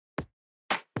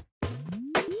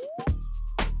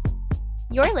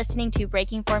You're listening to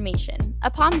Breaking Formation,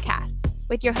 a podcast,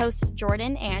 with your hosts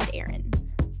Jordan and Aaron.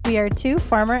 We are two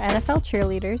former NFL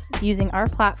cheerleaders using our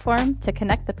platform to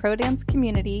connect the pro dance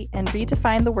community and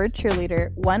redefine the word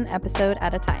cheerleader one episode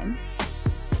at a time.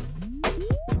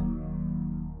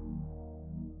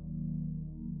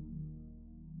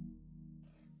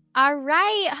 All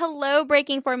right. Hello,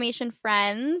 Breaking Formation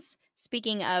friends.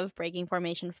 Speaking of Breaking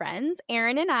Formation friends,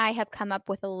 Aaron and I have come up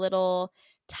with a little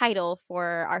title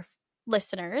for our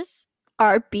listeners.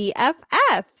 Our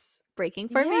BFFs, Breaking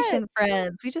Formation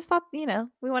friends. We just thought, we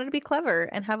wanted to be clever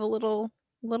and have a little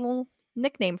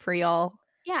nickname for y'all.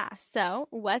 Yeah. So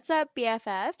what's up,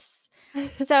 BFFs?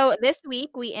 So this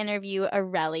week we interview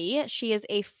Areli. She is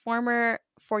a former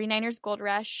 49ers Gold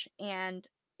Rush and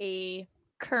a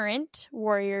current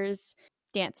Warriors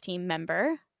dance team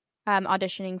member,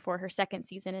 auditioning for her second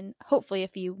season in hopefully a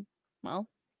few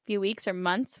weeks or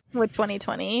months. With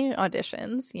 2020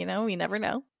 auditions, you never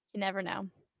know. You never know.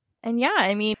 And yeah,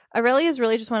 I mean, Areli is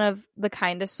really just one of the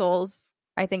kindest souls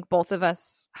I think both of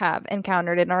us have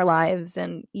encountered in our lives.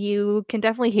 And you can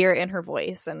definitely hear it in her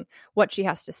voice and what she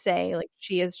has to say. Like,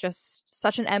 she is just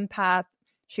such an empath.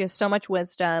 She has so much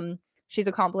wisdom. She's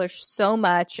accomplished so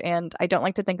much. And I don't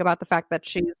like to think about the fact that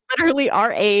she's literally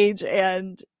our age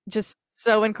and just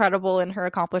so incredible in her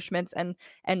accomplishments and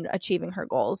achieving her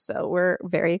goals. So we're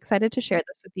very excited to share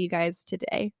this with you guys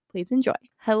today. Please enjoy.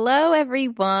 Hello,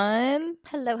 everyone.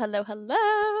 Hello.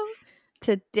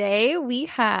 Today we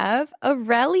have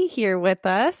Areli here with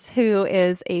us, who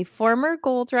is a former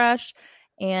Gold Rush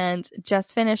and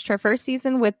just finished her first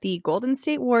season with the Golden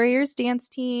State Warriors dance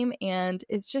team, and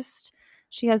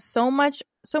she has so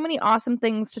many awesome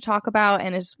things to talk about,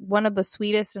 and is one of the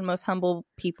sweetest and most humble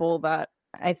people that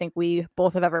I think we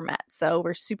both have ever met. So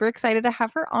we're super excited to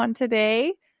have her on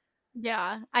today.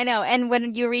 Yeah, I know. And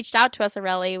when you reached out to us,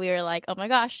 Areli, we were like, oh my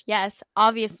gosh, yes,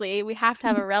 obviously we have to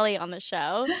have Areli on the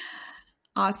show.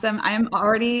 Awesome. I'm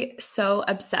already so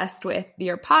obsessed with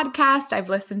your podcast. I've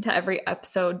listened to every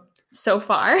episode so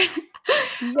far.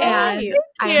 And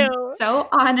I'm so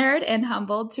honored and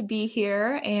humbled to be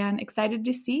here and excited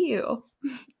to see you.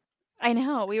 I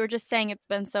know. We were just saying it's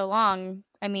been so long.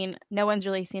 I mean, no one's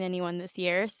really seen anyone this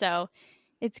year. So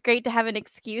it's great to have an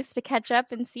excuse to catch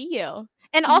up and see you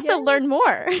and also learn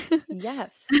more.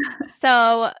 Yes.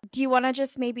 So do you want to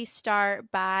just maybe start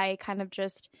by kind of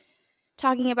just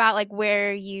talking about like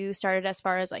where you started as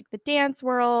far as like the dance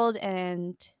world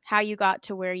and how you got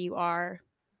to where you are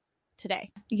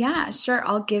today? Yeah, sure.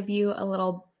 I'll give you a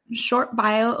little short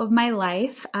bio of my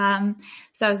life.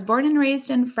 So I was born and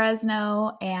raised in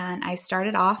Fresno, and I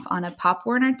started off on a Pop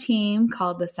Warner team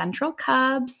called the Central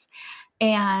Cubs.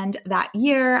 And that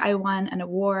year I won an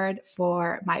award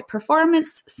for my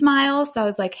performance smile. So I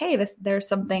was like, hey, there's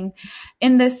something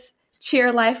in this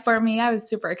cheer life for me. I was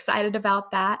super excited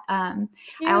about that. I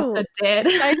also did.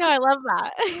 I know. I love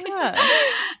that.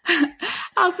 Yeah.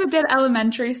 I also did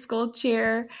elementary school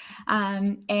cheer.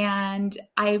 And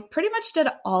I pretty much did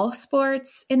all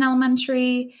sports in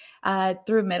elementary,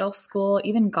 through middle school,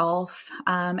 even golf.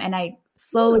 And I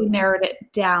slowly narrowed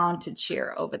it down to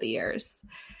cheer over the years.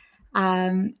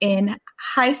 In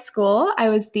high school, I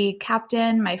was the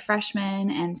captain my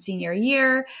freshman and senior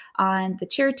year on the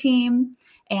cheer team.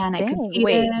 And I competed.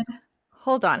 Wait,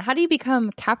 hold on. How do you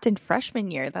become captain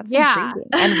freshman year? That's intriguing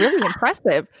and really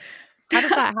impressive. How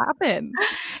did that happen?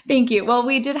 Thank you. Well,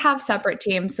 we did have separate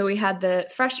teams. So we had the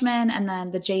freshmen and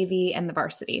then the JV and the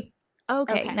varsity.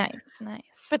 Okay. Nice.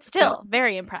 But still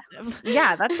very impressive.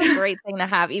 Yeah, that's a great thing to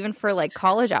have even for like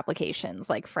college applications,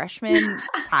 like freshman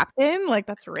captain. Like,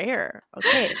 that's rare.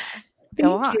 Okay.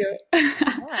 Thank you.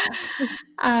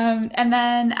 And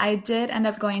then I did end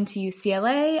up going to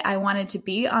UCLA. I wanted to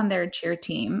be on their cheer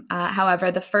team. However,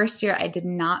 the first year I did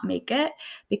not make it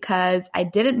because I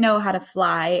didn't know how to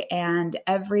fly, and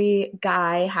every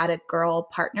guy had a girl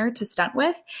partner to stunt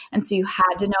with. And so you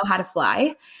had to know how to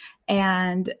fly.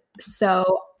 And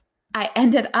so I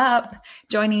ended up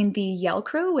joining the Yell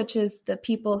Crew, which is the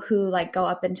people who like go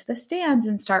up into the stands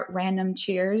and start random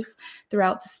cheers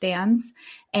throughout the stands.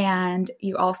 And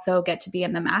you also get to be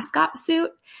in the mascot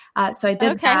suit. So I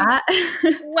did that.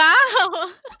 Wow.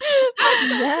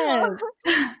 Yes.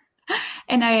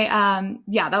 And I,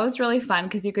 that was really fun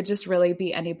because you could just really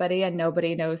be anybody and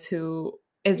nobody knows who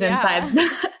is inside.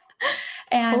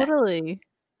 And totally.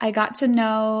 I got to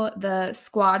know the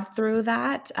squad through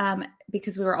that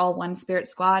because we were all one spirit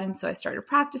squad. And so I started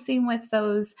practicing with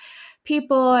those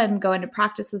people and going to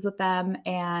practices with them.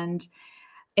 And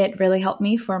it really helped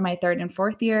me for my third and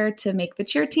fourth year to make the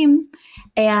cheer team,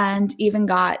 and even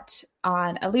got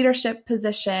on a leadership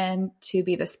position to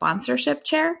be the sponsorship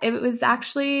chair. It was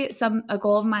actually a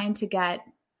goal of mine to get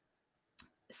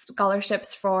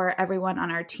scholarships for everyone on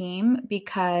our team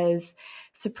because,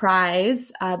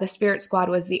 surprise, the Spirit Squad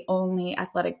was the only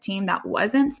athletic team that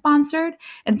wasn't sponsored.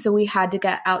 And so we had to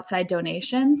get outside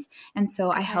donations. And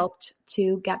so I helped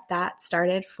to get that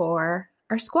started for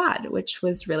our squad, which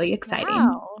was really exciting.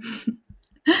 Wow.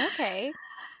 Okay.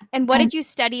 And what did you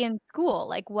study in school?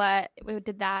 Like was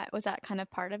that kind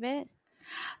of part of it?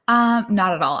 Not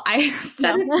at all. I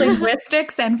studied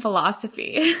linguistics and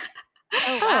philosophy.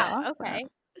 Oh, wow. Okay.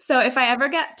 So if I ever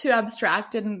get too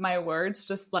abstracted in my words,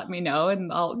 just let me know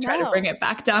and I'll try to bring it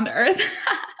back down to earth.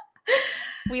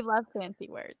 We love fancy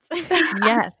words.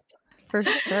 Yes, for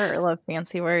sure. I love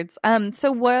fancy words.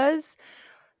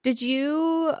 Did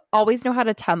you always know how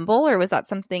to tumble, or was that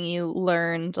something you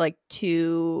learned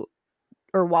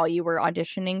while you were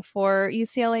auditioning for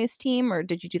UCLA's team, or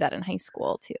did you do that in high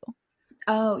school too?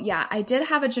 Oh, yeah. I did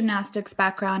have a gymnastics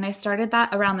background. I started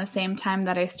that around the same time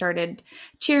that I started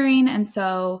cheering. And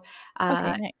so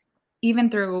Nice.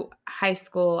 Even through high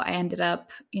school, I ended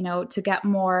up, to get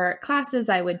more classes,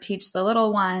 I would teach the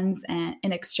little ones in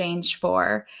exchange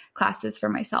for classes for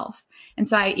myself. And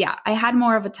so I had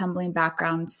more of a tumbling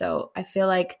background. So I feel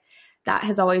like that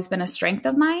has always been a strength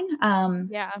of mine.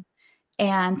 Yeah.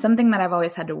 And something that I've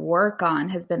always had to work on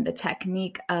has been the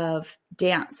technique of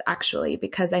dance, actually,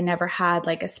 because I never had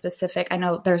like a specific, I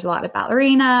know there's a lot of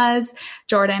ballerinas.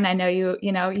 Jordan, I know you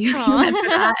went through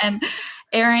that. And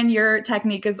Erin, your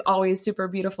technique is always super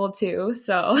beautiful too.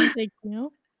 So thank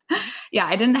you. Yeah,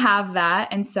 I didn't have that.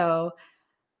 And so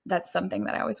that's something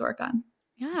that I always work on.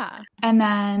 Yeah. And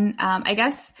then I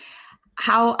guess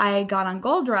how I got on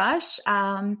Gold Rush,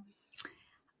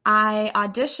 I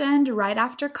auditioned right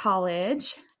after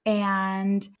college.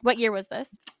 And what year was this?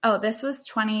 Oh, this was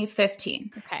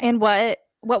 2015. Okay. And what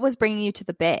was bringing you to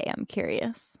the Bay? I'm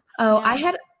curious. Oh,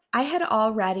 yeah. I had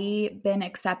already been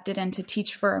accepted into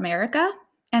Teach for America.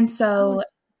 And so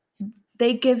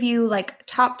they give you like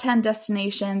top 10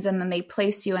 destinations and then they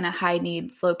place you in a high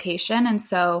needs location. And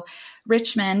so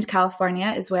Richmond,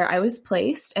 California is where I was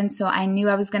placed. And so I knew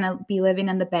I was going to be living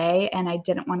in the Bay and I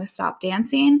didn't want to stop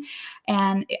dancing.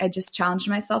 And I just challenged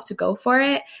myself to go for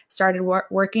it. Started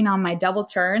working on my double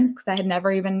turns because I had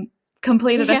never even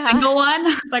completed a single one.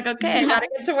 I was like, okay, I got to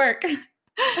get to work.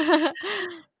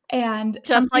 And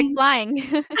just like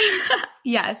flying.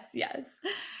 Yes.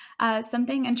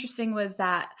 Something interesting was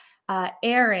that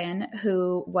Erin,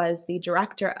 who was the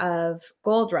director of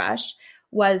Gold Rush,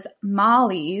 was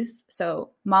Molly's.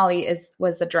 So Molly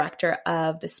was the director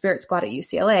of the Spirit Squad at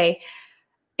UCLA.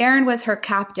 Erin was her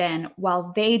captain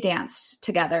while they danced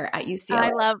together at UCLA.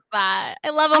 I love that.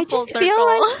 I love a full circle.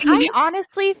 I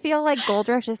honestly feel like Gold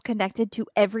Rush is connected to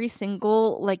every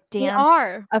single like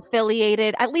dance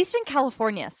affiliated, at least in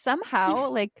California. Somehow,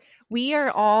 like we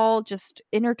are all just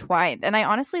intertwined, and I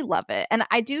honestly love it. And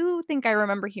I do think I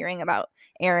remember hearing about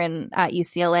Erin at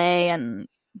UCLA, and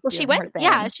she went.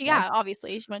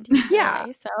 Obviously she went to UCLA. Yeah.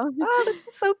 So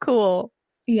that's so cool.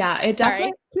 Yeah, it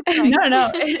definitely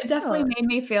no. It definitely made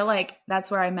me feel like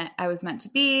that's where I was meant to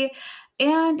be.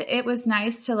 And it was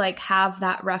nice to like have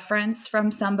that reference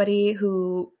from somebody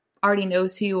who already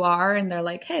knows who you are and they're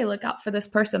like, hey, look out for this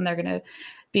person. They're going to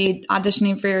be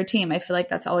auditioning for your team. I feel like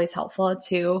that's always helpful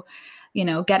to,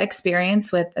 get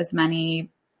experience with as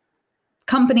many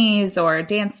companies or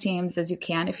dance teams as you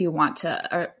can if you want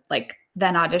to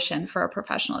then audition for a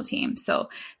professional team. So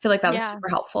I feel like that was super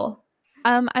helpful.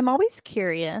 I'm always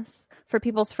curious for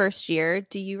people's first year.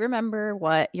 Do you remember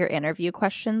what your interview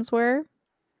questions were?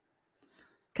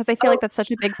 Because I feel like that's such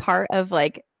a big part of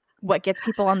like what gets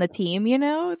people on the team,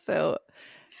 So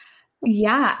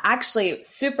yeah, actually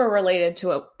super related to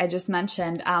what I just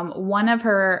mentioned. One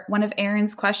of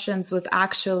Erin's questions was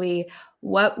actually,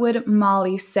 what would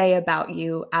Molly say about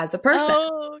you as a person?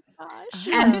 Oh gosh.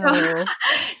 And so,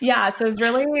 so it's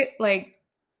really like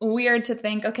weird to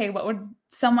think, okay, what would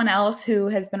someone else who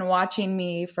has been watching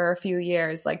me for a few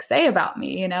years like say about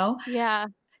me, Yeah.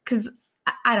 Because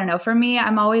I don't know, for me,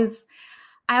 I always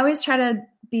try to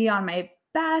be on my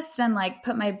best and like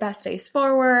put my best face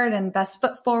forward and best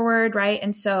foot forward, right?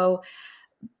 And so,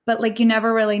 but like you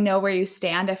never really know where you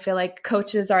stand. I feel like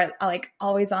coaches are like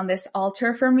always on this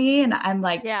altar for me, and I'm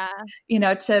like,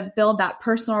 to build that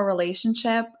personal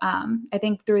relationship. I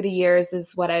think through the years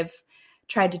is what I've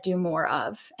tried to do more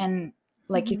of, and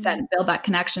like you said, build that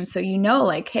connection. So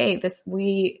like, hey,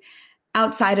 we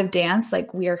outside of dance,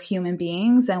 like we are human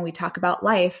beings and we talk about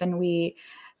life and we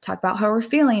talk about how we're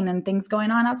feeling and things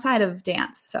going on outside of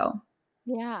dance. So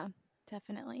yeah,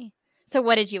 definitely. So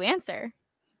what did you answer?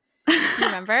 Do you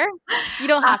remember? You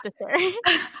don't have to share.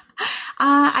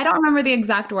 I don't remember the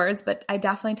exact words, but I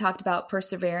definitely talked about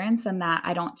perseverance and that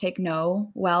I don't take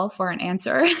no well for an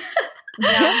answer.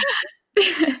 Yeah.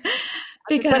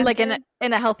 Because but like in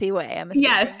a healthy way, I'm assuming.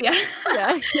 Yes,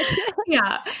 yeah.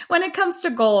 Yeah. When it comes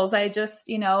to goals, I just,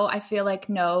 I feel like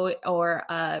no or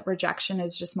rejection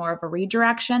is just more of a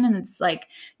redirection. And it's like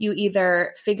you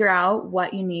either figure out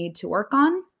what you need to work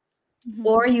on,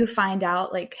 or you find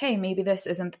out like, hey, maybe this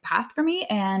isn't the path for me,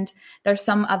 and there's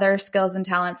some other skills and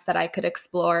talents that I could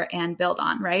explore and build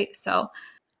on, right? So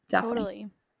definitely.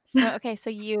 Totally.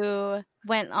 So you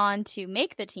went on to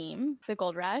make the team, the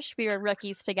Gold Rush. We were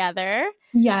rookies together.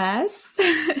 Yes.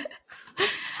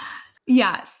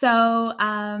 Yeah. So,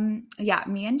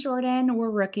 me and Jordan were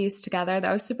rookies together.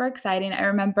 That was super exciting. I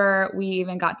remember we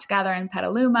even got together in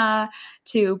Petaluma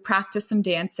to practice some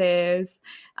dances.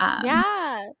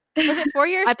 Yeah. Was it 4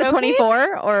 years at the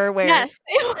 24 or where? Yes.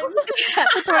 At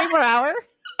the 24-hour?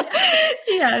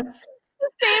 Yes.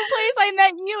 The same place I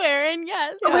met you, Erin.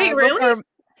 Yes. Yeah, wait, really?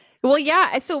 Well,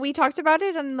 yeah. So we talked about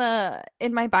it in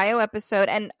my bio episode,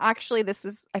 and actually, this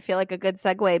is, I feel like, a good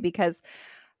segue because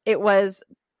it was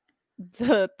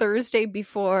the Thursday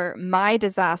before my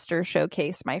disaster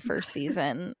showcase my first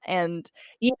season. And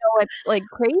what's like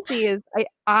crazy is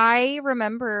I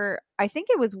remember, I think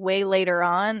it was way later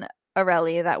on,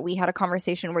 Aurelie, that we had a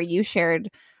conversation where you shared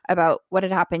about what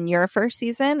had happened your first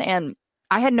season, and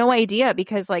I had no idea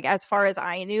because, like, as far as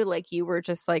I knew, like, you were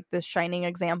just like this shining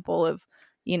example of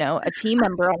a team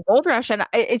member on Gold Rush, and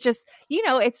it just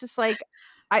it's just like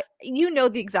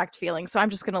the exact feeling, so I'm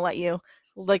just gonna let you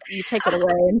take it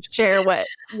away and share what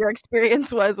your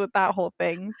experience was with that whole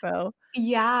thing. So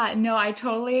yeah, no, I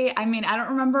mean, I don't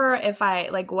remember if I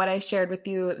what I shared with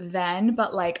you then,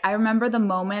 but I remember the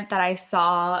moment that I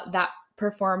saw that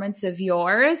performance of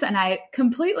yours and I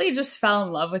completely just fell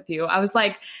in love with you. I was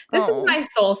like, this is my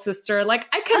soul sister. Like,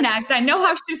 I connect. I know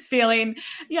how she's feeling.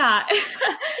 Yeah.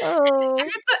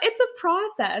 It's a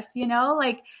process,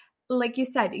 like you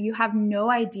said, you have no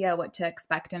idea what to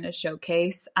expect in a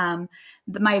showcase.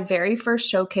 My very first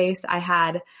showcase, I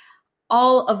had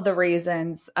all of the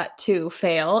reasons to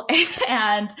fail,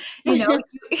 and you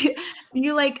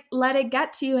let it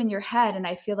get to you in your head. And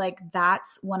I feel like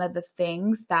that's one of the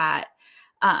things that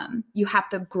you have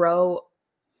to grow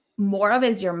more of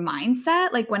is your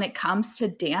mindset. Like when it comes to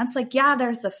dance,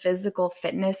 there's the physical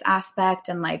fitness aspect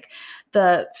and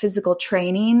the physical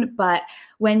training, but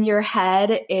when your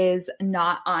head is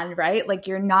not on, right,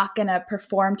 you're not going to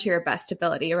perform to your best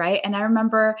ability. Right. And I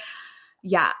remember,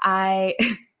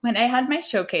 when I had my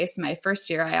showcase my first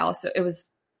year, it was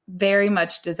very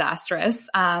much disastrous.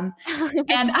 And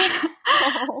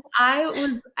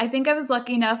I think I was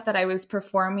lucky enough that I was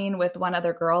performing with one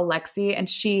other girl, Lexi, and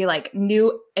she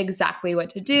knew exactly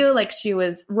what to do. She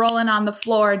was rolling on the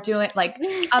floor, doing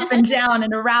up and down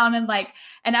and around. And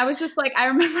I was just I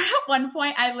remember at one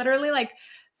point I literally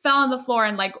fell on the floor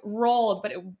and rolled,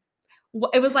 but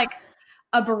it was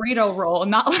a burrito roll,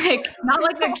 not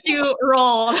the cute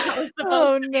roll that was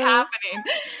supposed to be happening.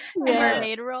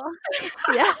 Mermaid roll.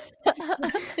 Yeah.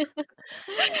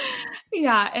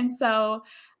 Yeah. And so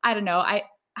I don't know.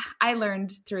 I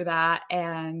learned through that,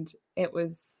 and it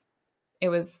was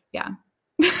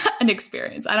an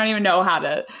experience. I don't even know how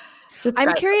to describe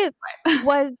I'm curious,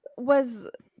 was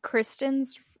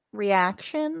Kristen's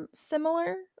reaction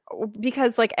similar?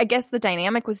 Because I guess the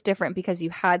dynamic was different because you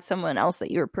had someone else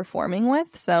that you were performing with.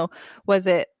 So was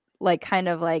it kind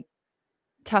of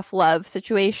tough love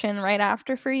situation right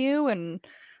after for you? And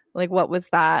what was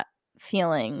that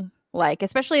feeling like?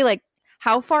 Especially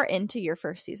how far into your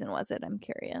first season was it? I'm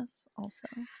curious also.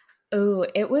 Oh,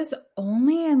 it was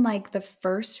only in the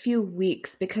first few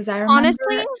weeks because I remember.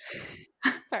 Honestly?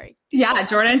 Sorry. Yeah,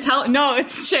 Jordan,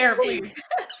 share, please.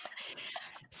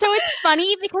 So it's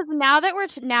funny because now that we're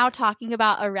now talking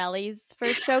about Aurelie's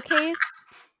first showcase,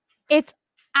 it's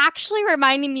actually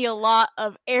reminding me a lot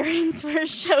of Erin's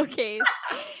first showcase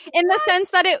in the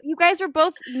sense that you guys were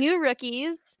both new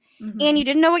rookies and you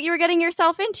didn't know what you were getting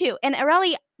yourself into. And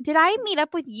Aurelie, did I meet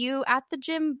up with you at the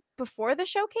gym before the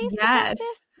showcase? Yes.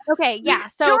 Okay, yeah.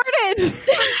 So Jordan!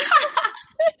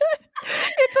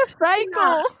 It's a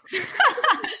cycle.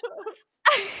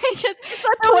 It's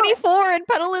 24 in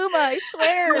Petaluma, I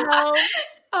swear.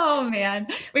 Oh man,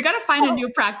 we gotta find a new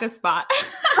practice spot.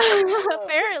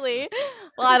 Apparently.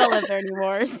 Well, I don't live there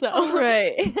anymore, so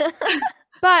right.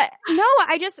 But no,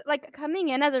 I just like coming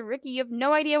in as a rookie, you have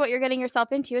no idea what you're getting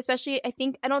yourself into, especially I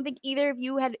don't think either of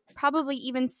you had probably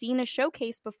even seen a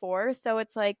showcase before. So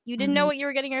it's like you didn't know what you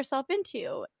were getting yourself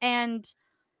into. And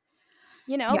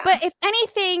but if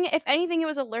anything, it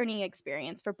was a learning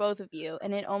experience for both of you,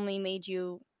 and it only made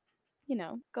you,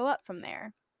 go up from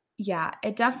there. Yeah,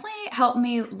 it definitely helped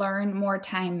me learn more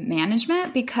time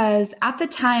management because at the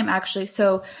time, actually,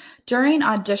 so during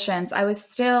auditions, I was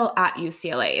still at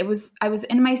UCLA. I was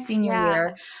in my senior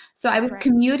year. So I was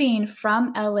commuting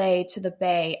from LA to the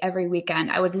Bay every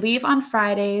weekend. I would leave on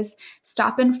Fridays,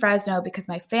 stop in Fresno because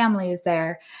my family is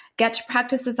there, get to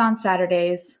practices on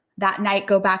Saturdays, that night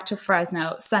go back to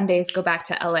Fresno, Sundays go back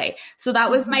to LA. So that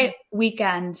was my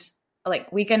weekend,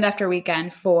 like weekend after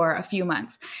weekend for a few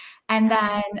months. And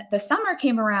then the summer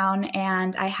came around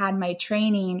and I had my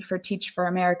training for Teach for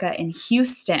America in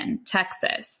Houston,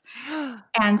 Texas.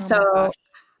 And so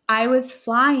I was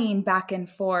flying back and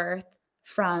forth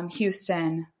from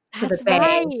Houston to the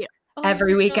Bay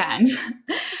every weekend.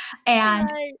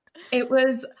 And it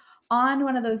was on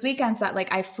one of those weekends that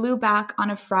like I flew back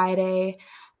on a Friday,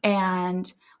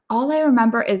 and all I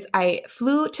remember is I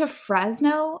flew to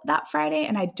Fresno that Friday,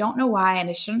 and I don't know why, and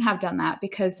I shouldn't have done that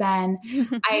because then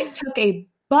I took a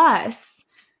bus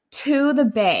to the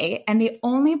Bay, and the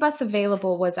only bus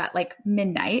available was at like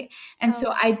midnight. And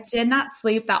so I did not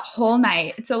sleep that whole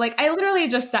night. So like I literally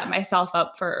just set myself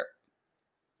up for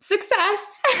success.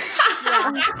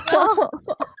 And then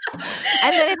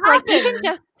it's like even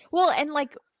just and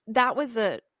like that was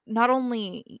not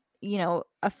only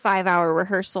a 5-hour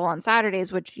rehearsal on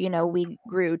Saturdays, which, we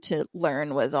grew to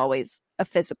learn was always a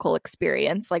physical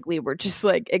experience. Like we were just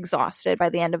like exhausted by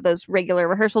the end of those regular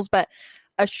rehearsals, but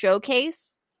a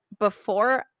showcase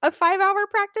before a 5-hour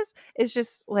practice is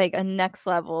just like a next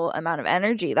level amount of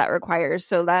energy that requires.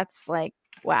 So that's like,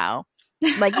 wow.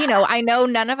 Like, I know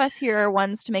none of us here are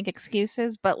ones to make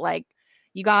excuses, but like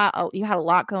you had a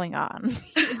lot going on.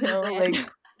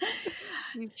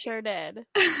 You sure did.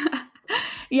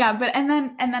 Yeah, but and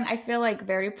then I feel like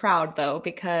very proud though,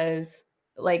 because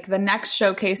like the next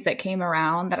showcase that came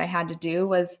around that I had to do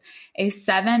was a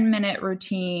 7-minute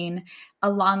routine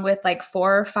along with like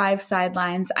 4 or 5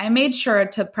 sidelines. I made sure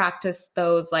to practice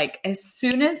those. Like as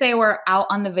soon as they were out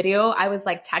on the video, I was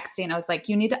like texting. I was like,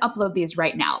 you need to upload these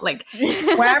right now. Like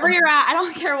wherever you're at, I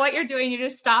don't care what you're doing. You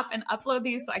just stop and upload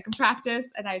these so I can practice.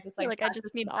 And I just like I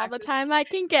just need all the time I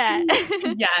can get.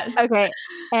 Yes. Okay.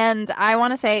 And I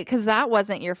want to say, because that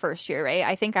wasn't your first year, right?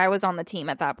 I think I was on the team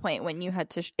at that point when you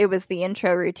had to, it was the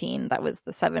intro routine. That was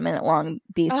the 7-minute long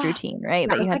beast routine, right?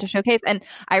 That you had to showcase. And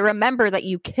I remember that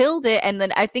you killed it. And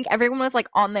then I think everyone was like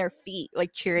on their feet,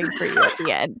 like cheering for you at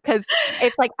the end. Because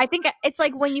it's like, I think it's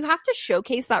like when you have to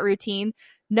showcase that routine,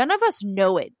 none of us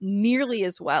know it nearly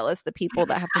as well as the people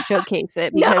that have to showcase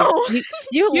it, because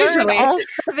you learn all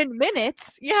 7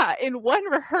 minutes, in one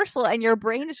rehearsal, and your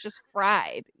brain is just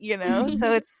fried,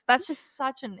 So that's just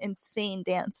such an insane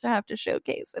dance to have to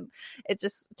showcase, and it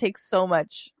just takes so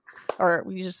much, or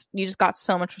you just got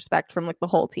so much respect from like the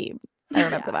whole team. I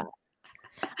remember that.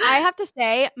 I have to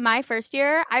say, my first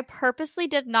year, I purposely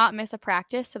did not miss a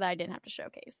practice so that I didn't have to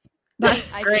showcase. That's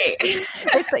great.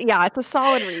 It's a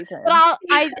solid reason. But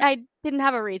I didn't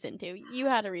have a reason to. You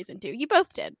had a reason to. You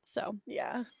both did. So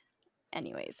yeah.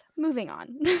 Anyways, moving on.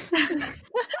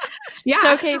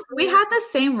 Yeah. Okay. We had the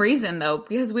same reason though,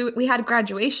 because we had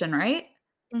graduation, right?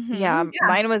 Mm-hmm. Yeah.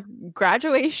 Mine was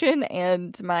graduation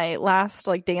and my last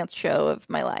like dance show of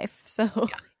my life. So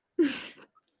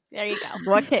there you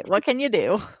go. What can you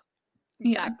do?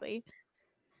 Exactly.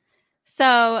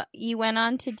 So you went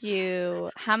on to do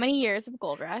how many years of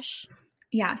Gold Rush?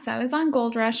 Yeah, so I was on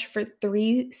Gold Rush for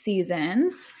 3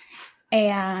 seasons.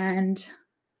 And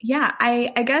yeah,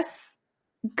 I guess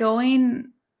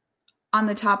going on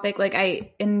the topic,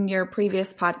 like in your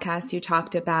previous podcast, you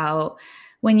talked about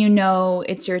when you know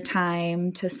it's your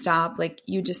time to stop, like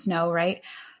you just know, right?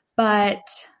 But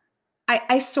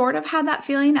I sort of had that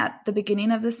feeling at the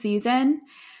beginning of the season.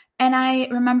 And I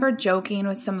remember joking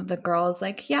with some of the girls,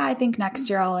 like, yeah, I think next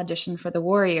year I'll audition for the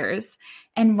Warriors.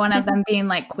 And one of them being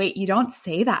like, wait, you don't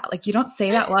say that. Like, you don't say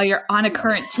that while you're on a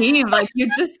current team. Like, you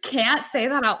just can't say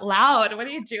that out loud. What are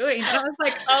you doing? And I was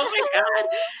like, oh my God.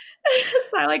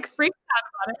 So I like freaked out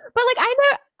about it. But like, I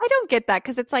don't get that,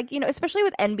 because it's like, especially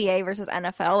with NBA versus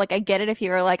NFL, like I get it if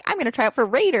you're like, I'm going to try out for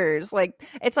Raiders. Like,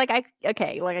 it's like, I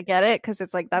get it, because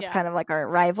it's like, that's kind of like our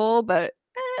rival. But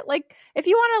like, if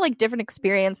you want to like different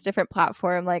experience, different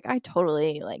platform, like I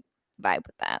totally like vibe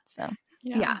with that. So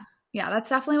yeah, that's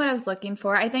definitely what I was looking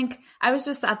for. I think I was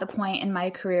just at the point in my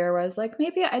career where I was like,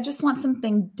 maybe I just want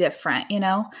something different, And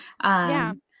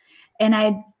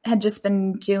had just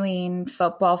been doing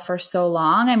football for so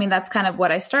long. I mean, that's kind of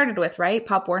what I started with, right?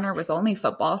 Pop Warner was only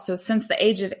football. So since the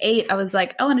age of 8, I was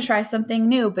like, I want to try something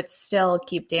new, but still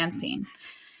keep dancing.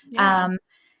 Yeah.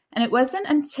 And it wasn't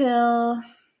until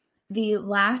the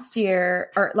last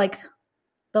year, or like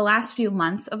the last few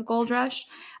months of Gold Rush,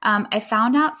 I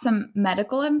found out some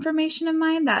medical information of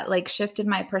mine that like shifted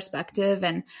my perspective.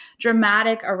 And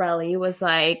dramatic Areli was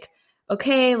like,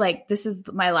 okay, like this is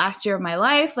my last year of my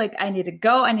life. Like I need to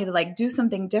go. I need to like do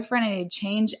something different. I need to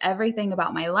change everything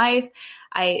about my life.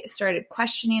 I started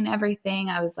questioning everything.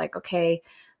 I was like, okay,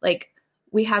 like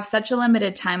we have such a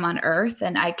limited time on earth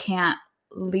and I can't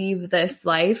leave this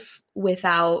life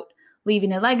without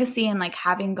leaving a legacy and like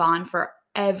having gone for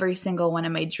every single one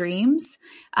of my dreams.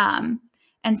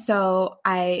 And so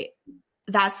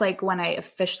that's like when I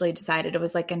officially decided, it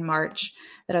was like in March,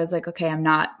 that I was like, okay, I'm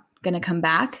not going to come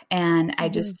back. And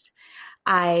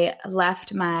I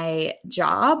left my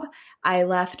job. I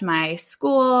left my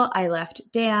school. I left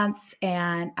dance,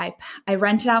 and I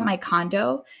rented out my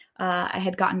condo. I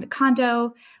had gotten a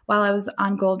condo while I was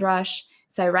on Gold Rush.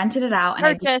 So I rented it out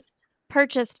and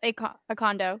purchased a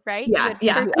condo, right? Yeah.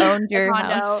 You owned your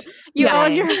house. You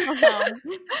owned your home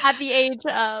at the age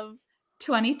of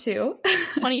 22.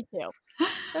 22.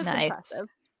 That's nice. Impressive.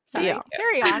 Sorry,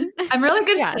 carry on. I'm really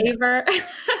good saver.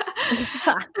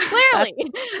 Clearly.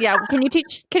 Yeah. Can you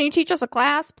teach us a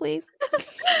class, please?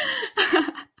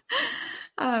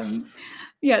 So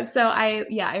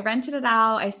I rented it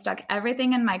out. I stuck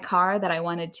everything in my car that I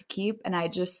wanted to keep, and I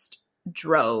just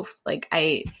drove.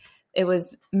 It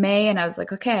was May, and I was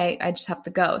like, okay, I just have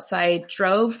to go. So I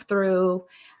drove through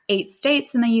 8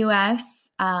 states in the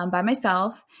US by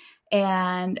myself.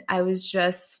 And I was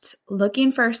just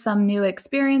looking for some new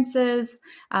experiences.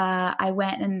 I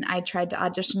went and I tried to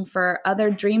audition for other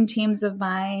dream teams of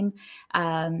mine.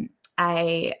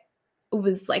 I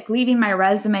was like leaving my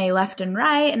resume left and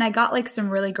right, and I got like some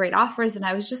really great offers. And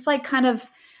I was just like kind of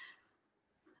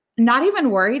not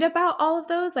even worried about all of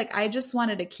those. Like I just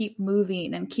wanted to keep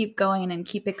moving and keep going and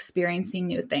keep experiencing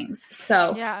new things.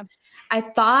 So yeah. I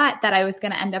thought that I was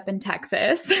going to end up in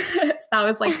Texas. That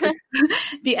was like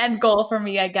the end goal for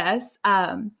me, I guess.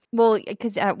 Well,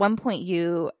 because at one point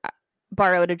you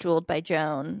borrowed a Jeweled by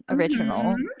Joan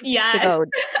original to go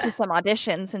to some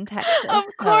auditions in Texas. Of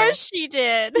course she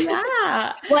did.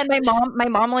 Yeah. Well, and my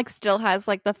mom like still has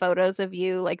like the photos of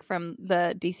you like from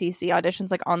the DCC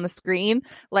auditions like on the screen,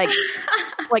 like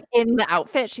like in the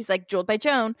outfit. She's like Jeweled by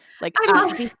Joan, like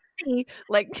DCC,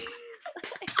 like.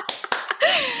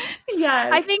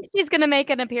 Yes. I think she's gonna make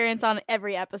an appearance on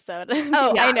every episode.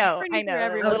 Oh, yeah, I know.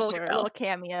 Every little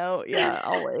cameo. Yeah,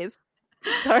 always.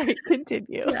 Sorry,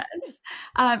 continue. Yes.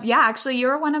 Actually, you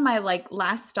were one of my like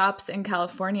last stops in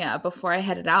California before I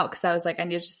headed out, because I was like,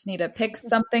 just need to pick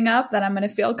something up that I'm going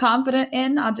to feel confident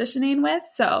in auditioning with.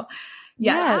 So,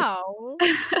 yes. Wow.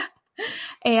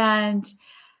 And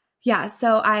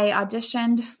so I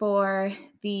auditioned for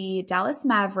the Dallas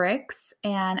Mavericks,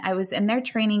 and I was in their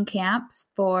training camp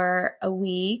for a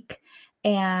week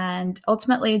and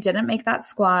ultimately didn't make that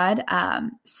squad.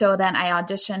 So then I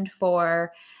auditioned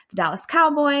for the Dallas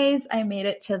Cowboys. I made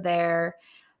it to their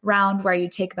round where you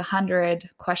take the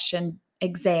 100-question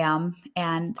exam,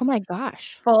 and oh my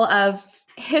gosh, full of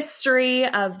history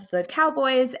of the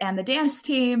Cowboys and the dance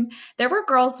team. There were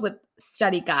girls with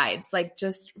study guides, like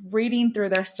just reading through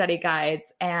their study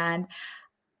guides. And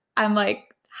I'm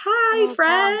like, hi,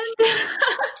 friend.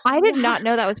 I did not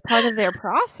know that was part of their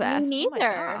process. Me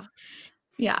neither.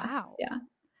 Yeah. Wow. Yeah.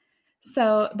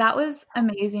 So that was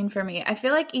amazing for me. I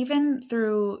feel like even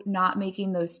through not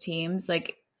making those teams,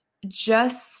 like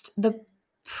just the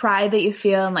pride that you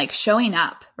feel and like showing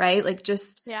up, right? Like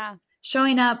just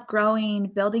showing up, growing,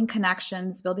 building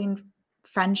connections, building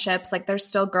friendships. Like there's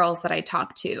still girls that I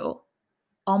talk to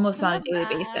almost on a daily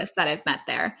basis that I've met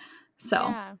there.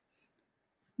 So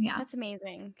yeah. That's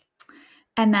amazing.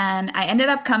 And then I ended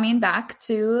up coming back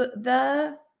to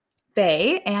the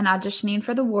Bay and auditioning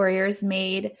for the Warriors,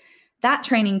 made that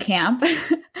training camp,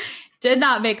 did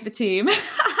not make the team.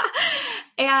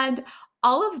 And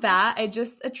all of that, I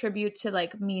just attribute to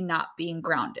like me not being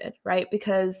grounded, right?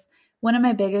 Because one of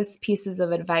my biggest pieces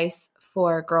of advice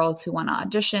for girls who want to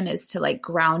audition is to like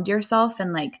ground yourself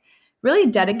and like really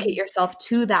dedicate yourself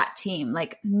to that team.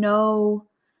 Like know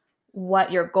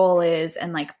what your goal is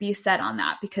and like be set on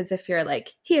that. Because if you're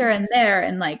like here and there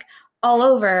and like all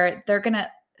over, they're going to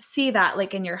see that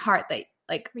like in your heart that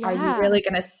like, are you really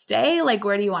going to stay? Like,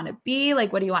 where do you want to be?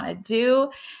 Like, what do you want to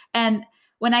do? And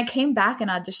when I came back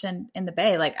and auditioned in the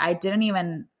Bay, like I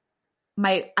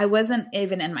wasn't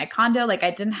even in my condo. Like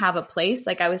I didn't have a place.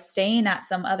 Like I was staying at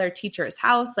some other teacher's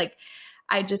house. Like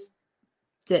I just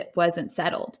wasn't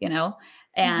settled,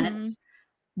 and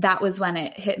that was when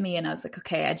it hit me, and I was like,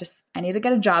 okay, I need to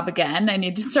get a job again. I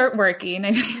need to start working.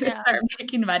 I need to start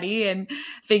making money and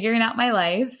figuring out my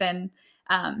life. And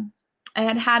I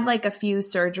had like a few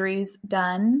surgeries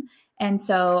done. And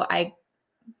so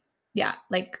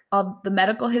all the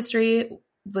medical history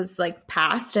was like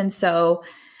past. And so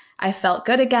I felt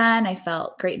good again. I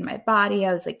felt great in my body.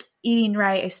 I was like eating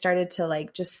right. I started to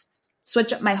like just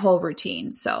switch up my whole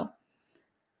routine. So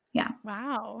yeah.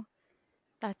 Wow.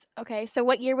 That's okay. So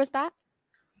what year was that?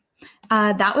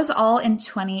 That was all in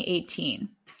 2018.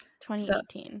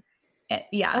 2018. So,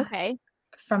 yeah. Okay.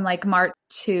 From like March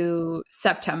to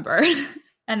September.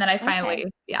 And then I finally,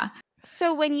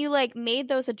 So when you like made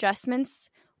those adjustments,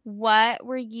 what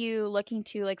were you looking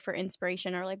to like for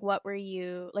inspiration, or like what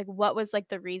was like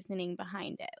the reasoning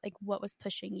behind it? Like what was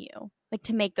pushing you like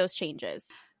to make those changes?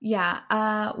 Yeah.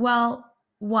 Well,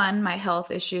 one, my health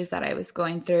issues that I was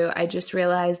going through, I just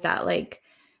realized that like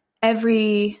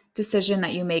every decision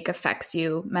that you make affects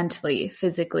you mentally,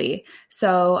 physically.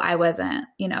 So I wasn't,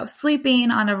 sleeping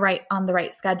on the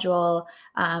right schedule.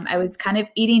 I was kind of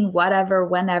eating whatever,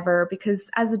 whenever,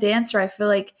 because as a dancer, I feel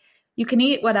like you can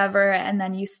eat whatever and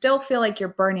then you still feel like you're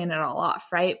burning it all off,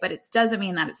 right? But it doesn't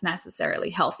mean that it's necessarily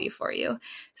healthy for you.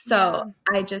 So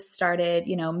I just started,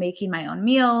 making my own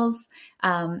meals.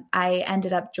 I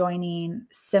ended up joining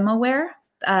Simaware,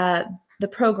 the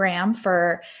program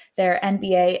for their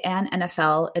NBA and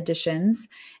NFL editions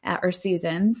or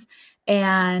seasons.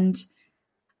 And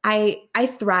I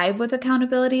thrive with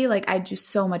accountability. Like I do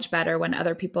so much better when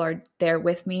other people are there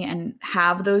with me and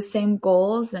have those same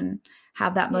goals and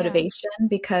have that motivation,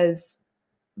 because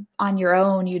on your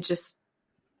own,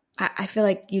 I feel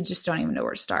like you just don't even know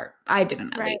where to start. I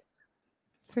didn't, at least.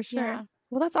 For sure. Yeah.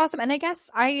 Well, that's awesome. And I guess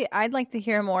I'd like to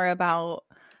hear more about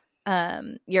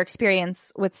your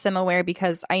experience with Simaware,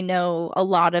 because I know a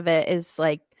lot of it is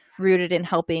like rooted in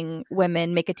helping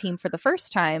women make a team for the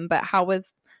first time. But how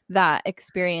was that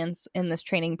experience in this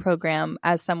training program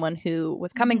as someone who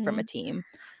was coming from a team?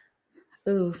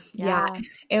 Ooh, yeah.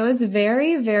 It was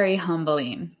very, very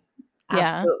humbling.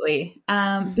 Absolutely.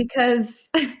 Because,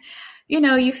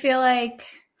 you feel like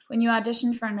when you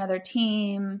audition for another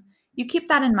team, you keep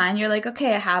that in mind. You're like,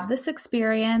 okay, I have this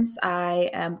experience. I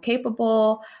am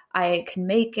capable. I can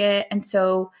make it. And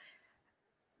so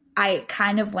I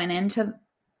kind of went into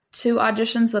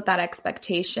auditions with that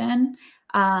expectation.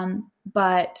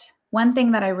 But one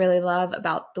thing that I really love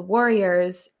about the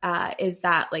Warriors is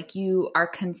that like you are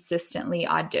consistently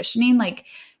auditioning. Like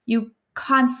you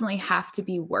constantly have to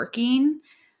be working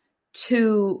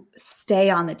to stay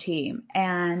on the team.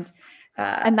 And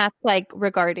that's like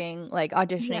regarding like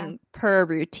auditioning per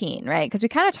routine, right? Because we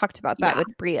kind of talked about that with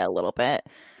Bria a little bit.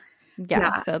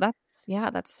 So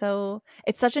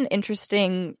it's such an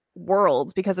interesting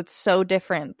world because it's so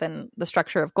different than the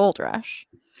structure of Gold Rush.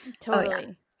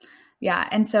 Totally. Yeah.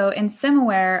 And so in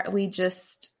Simaware, we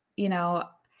just, it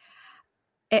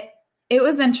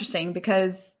was interesting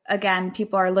because again,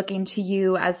 people are looking to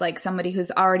you as like somebody who's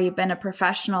already been a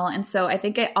professional. And so I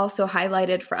think it also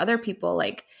highlighted for other people,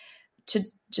 like to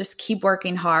just keep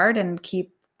working hard and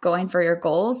keep going for your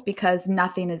goals, because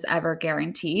nothing is ever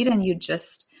guaranteed. And you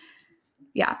just,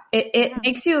 it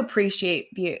makes you appreciate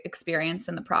the experience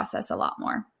and the process a lot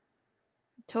more.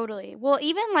 Totally. Well,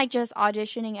 even like just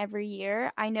auditioning every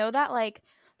year, I know that like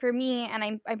for me, and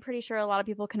I'm pretty sure a lot of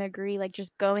people can agree, like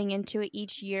just going into it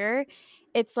each year,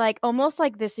 it's like almost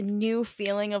like this new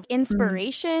feeling of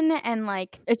inspiration and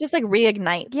like it just like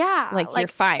reignites like your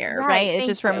fire, right? It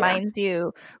just reminds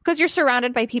you, because you're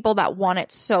surrounded by people that want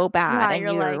it so bad, and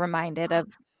you're like, reminded of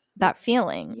that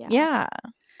feeling. Yeah.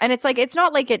 And it's like, it's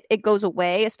not like it goes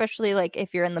away, especially like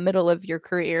if you're in the middle of your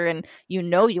career and you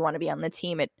want to be on the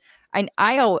team.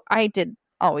 I did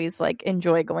always like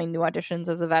enjoy going to auditions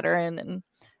as a veteran, and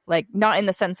like not in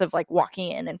the sense of like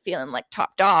walking in and feeling like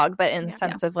top dog, but in the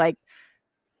sense of like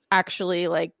actually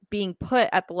like being put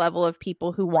at the level of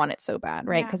people who want it so bad,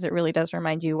 right? Because it really does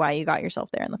remind you why you got yourself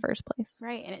there in the first place.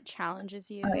 Right. And it challenges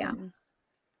you. Oh, yeah.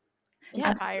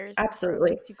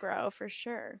 Absolutely. Makes you grow for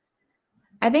sure.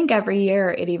 I think every year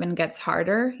it even gets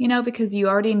harder, because you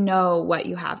already know what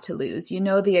you have to lose. You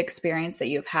know the experience that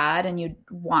you've had, and you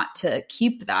want to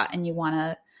keep that, and you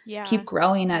want to keep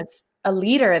growing as a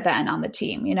leader then on the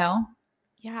team,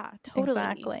 Yeah, totally.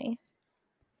 Exactly.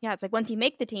 Yeah, it's like once you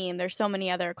make the team, there's so many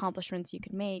other accomplishments you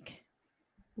can make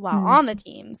while on the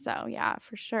team. So yeah,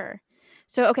 for sure.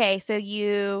 So, okay, so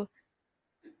you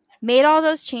made all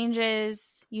those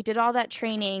changes, you did all that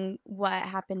training. What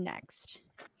happened next?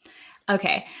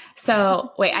 Okay.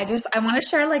 So wait, I want to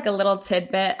share like a little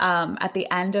tidbit. At the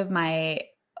end of my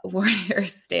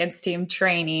Warriors dance team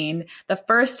training, the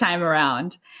first time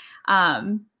around,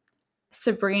 um,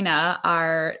 Sabrina,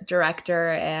 our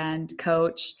director and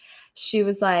coach, she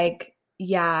was like,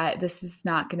 yeah, this is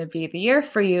not going to be the year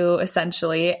for you,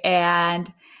 essentially.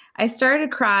 And I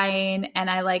started crying and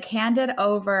I like handed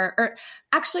over, or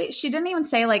actually, she didn't even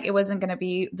say like it wasn't going to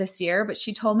be this year, but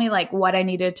she told me like what I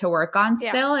needed to work on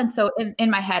still. And so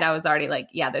in my head, I was already like,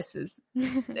 yeah,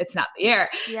 it's not the year.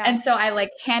 Yeah. And so I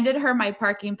like handed her my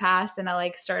parking pass and I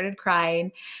like started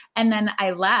crying. And then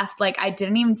I left. Like I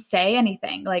didn't even say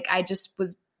anything. Like I just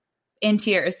was in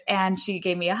tears and she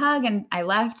gave me a hug and I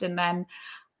left. And then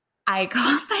I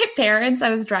called my parents. I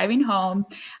was driving home,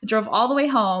 I drove all the way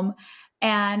home.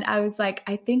 And I was like,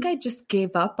 I think I just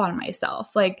gave up on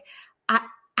myself. Like,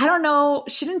 I don't know.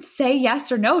 She didn't say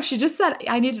yes or no. She just said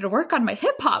I needed to work on my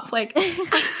hip hop. Like, I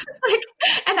was like,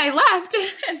 and I left.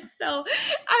 And so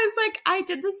I was like, I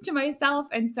did this to myself.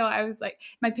 And so I was like,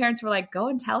 my parents were like, go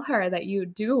and tell her that you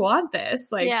do want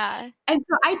this. Like, yeah. And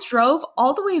so I drove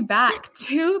all the way back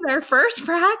to their first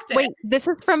practice. Wait, this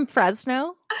is from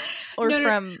Fresno? Or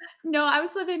from No, I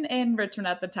was living in Richmond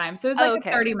at the time. So it was like a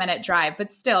 30-minute drive,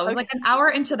 but still it was like an hour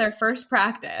into their first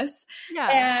practice.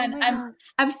 Yeah. And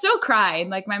I'm still crying.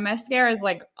 Like my mascara is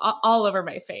like all over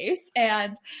my face.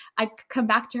 And I come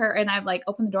back to her and I like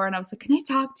opened the door and I was like, can I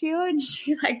talk to you? And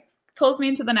she like pulls me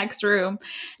into the next room.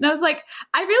 And I was like,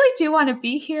 I really do want to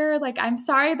be here. Like, I'm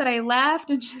sorry that I left.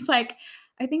 And she's like,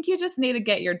 I think you just need to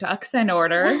get your ducks in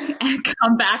order and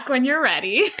come back when you're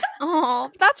ready. Oh,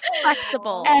 that's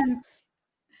flexible.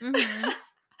 And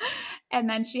and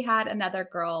then she had another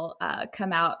girl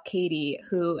come out, Katie,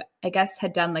 who I guess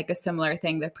had done like a similar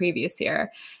thing the previous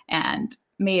year and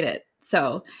made it.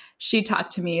 So she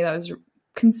talked to me. That was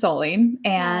consoling.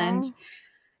 And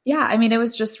yeah, I mean, it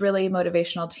was just really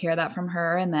motivational to hear that from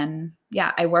her. And then,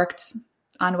 yeah, I worked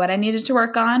on what I needed to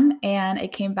work on and I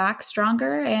came back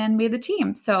stronger and made the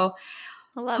team. So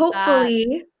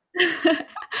hopefully,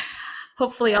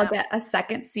 hopefully I'll get a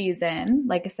second season.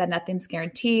 Like I said, nothing's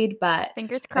guaranteed, but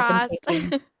fingers crossed.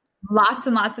 Lots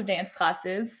and lots of dance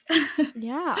classes.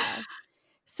 Yeah.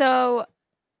 So,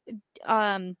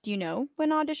 do you know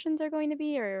when auditions are going to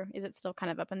be, or is it still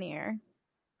kind of up in the air?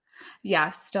 Yeah,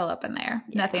 still up in there.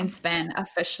 Yeah. Nothing's been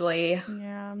officially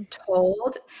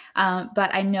told.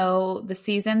 But I know the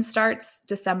season starts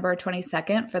December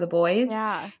 22nd for the boys.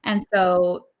 Yeah. And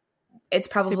so it's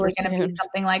probably going to be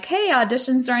something like, hey,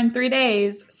 auditions are in 3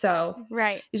 days. So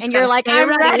right. And you're like, I'm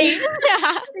ready.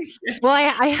 Yeah. Well,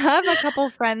 I have a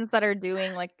couple friends that are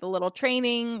doing like the little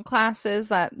training classes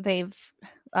that they've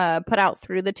put out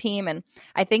through the team. And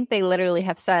I think they literally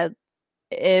have said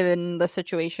in the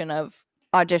situation of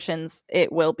auditions, it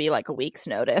will be like a week's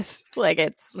notice. Like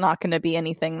it's not going to be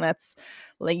anything that's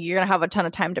like you're going to have a ton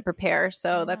of time to prepare.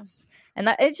 So that's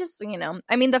it's just,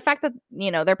 I mean, the fact that,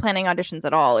 they're planning auditions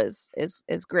at all is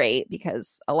great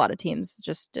because a lot of teams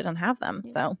just didn't have them.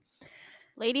 So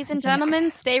ladies and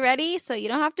gentlemen, stay ready so you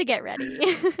don't have to get ready.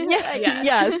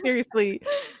 Yeah, seriously.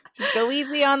 Just go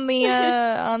easy on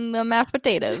the mashed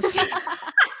potatoes.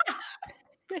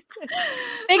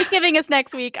 Thanksgiving is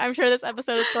next week. I'm sure this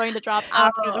episode is going to drop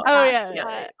after the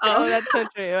fact. Oh, that's so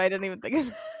true. I didn't even think of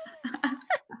that.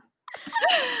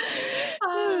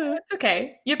 It's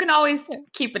okay. You can always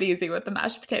keep it easy with the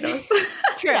mashed potatoes.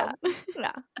 True.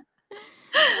 Yeah.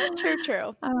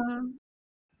 True.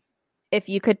 If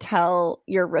you could tell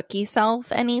your rookie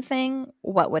self anything,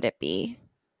 what would it be?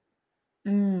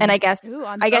 And I guess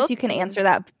you can answer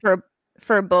that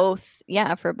for both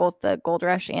the Gold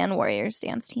Rush and Warriors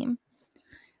dance team.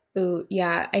 Ooh,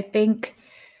 yeah. I think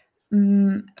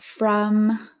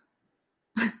from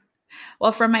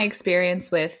my experience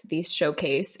with the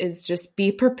showcase is just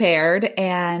be prepared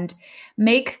and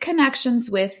make connections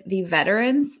with the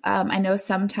veterans. I know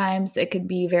sometimes it can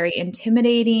be very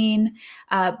intimidating,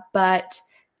 but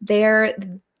they're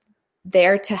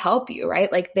there to help you, right?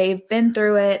 Like they've been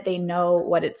through it. They know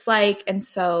what it's like. And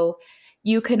so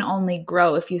you can only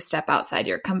grow if you step outside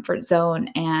your comfort zone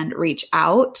and reach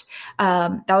out.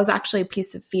 That was actually a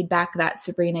piece of feedback that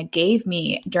Sabrina gave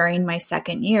me during my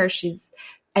second year.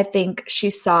 I think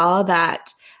she saw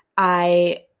that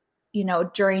I,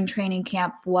 during training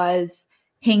camp was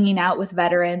hanging out with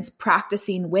veterans,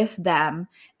 practicing with them,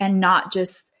 and not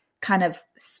just kind of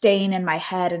staying in my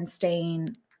head and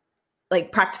staying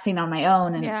like practicing on my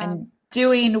own and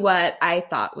doing what I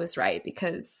thought was right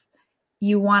because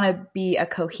you want to be a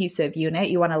cohesive unit.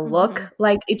 You want to look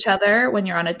like each other when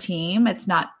you're on a team. It's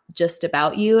not just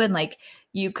about you. And like,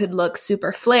 you could look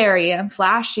super flary and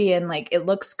flashy and like it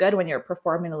looks good when you're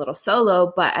performing a little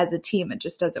solo, but as a team, it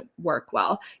just doesn't work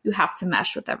well. You have to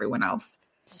mesh with everyone else.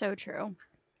 So true.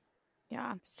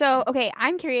 Yeah. So, okay,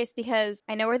 I'm curious because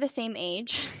I know we're the same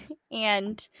age.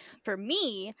 And for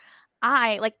me,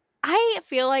 I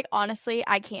feel like, honestly,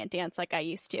 I can't dance like I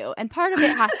used to. And part of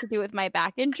it has to do with my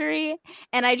back injury.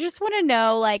 And I just want to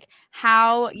know, like,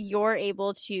 how you're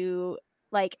able to,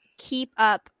 like, keep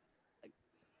up.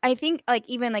 I think, like,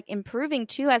 even, like, improving,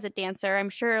 too, as a dancer. I'm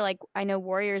sure, like, I know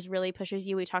Warriors really pushes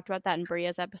you. We talked about that in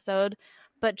Bria's episode.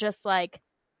 But just, like,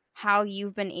 how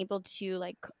you've been able to,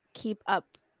 like, keep up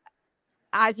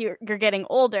as you're getting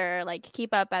older, like,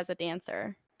 keep up as a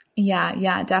dancer.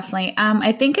 Yeah, definitely.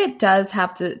 I think it does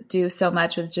have to do so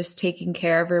much with just taking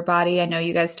care of your body. I know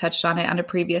you guys touched on it on a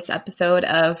previous episode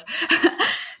of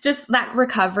just that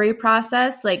recovery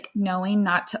process, like knowing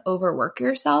not to overwork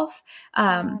yourself.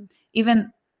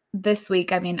 Even this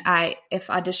week, I mean, if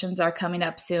auditions are coming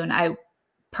up soon, I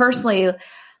personally,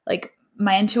 like,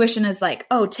 my intuition is like,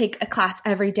 oh, take a class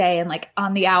every day and like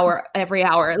on the hour, every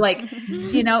hour, like,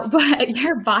 you know, but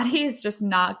your body is just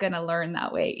not going to learn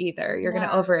that way either. You're going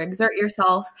to overexert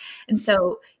yourself. And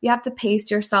so you have to pace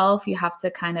yourself. You have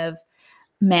to kind of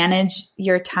manage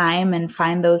your time and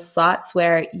find those slots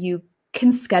where you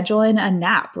can schedule in a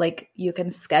nap. Like you can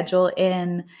schedule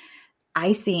in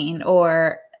icing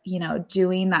or, you know,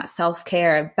 doing that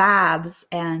self-care, baths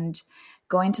and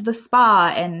going to the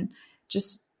spa and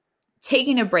just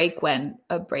taking a break when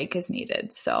a break is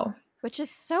needed. So, which is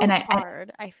so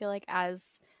hard. I feel like as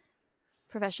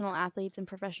professional athletes and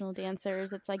professional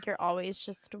dancers, it's like you're always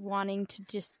just wanting to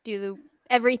just do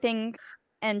everything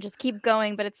and just keep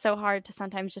going, but it's so hard to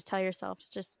sometimes just tell yourself to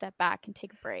just step back and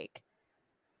take a break.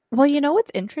 Well, you know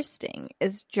what's interesting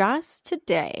is just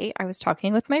today I was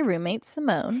talking with my roommate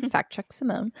Simone, fact check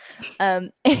Simone,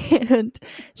 and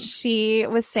she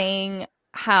was saying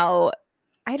how,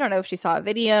 I don't know if she saw a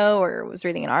video or was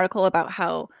reading an article about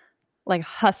how like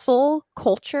hustle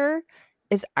culture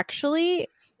is actually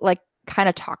like kind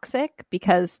of toxic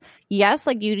because yes,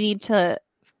 like you need to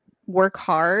work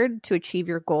hard to achieve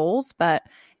your goals, but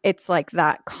it's like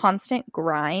that constant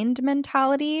grind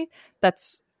mentality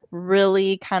that's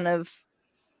really kind of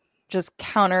just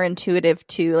counterintuitive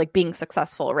to like being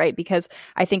successful, right? Because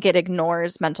I think it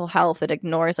ignores mental health. It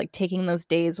ignores like taking those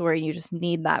days where you just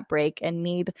need that break and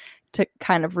need to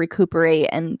kind of recuperate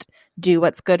and do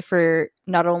what's good for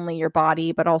not only your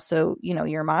body, but also, you know,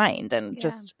 your mind and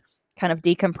just kind of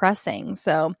decompressing.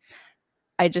 So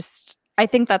I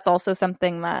think that's also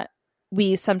something that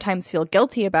we sometimes feel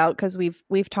guilty about because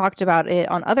we've talked about it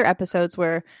on other episodes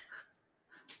where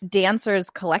dancers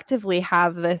collectively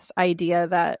have this idea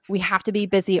that we have to be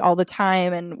busy all the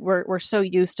time and we're so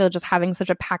used to just having such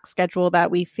a packed schedule that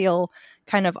we feel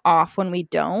kind of off when we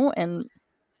don't. And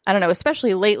I don't know,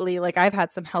 especially lately, like I've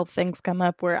had some health things come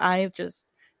up where I just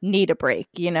need a break,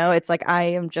 you know? It's like I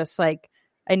am just like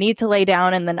I need to lay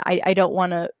down and then I don't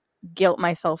want to guilt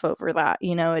myself over that,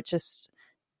 you know? It just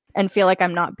and feel like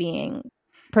I'm not being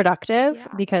productive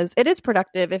because it is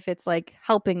productive if it's like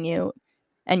helping you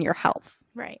and your health.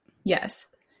 Right. Yes.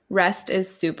 Rest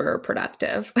is super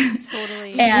productive.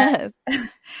 Totally. And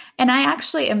I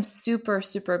actually am super,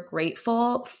 super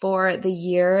grateful for the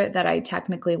year that I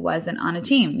technically wasn't on a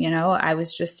team. You know, I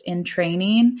was just in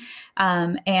training.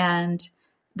 And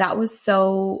that was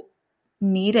so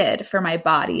needed for my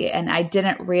body. And I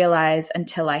didn't realize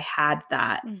until I had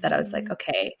that I was like,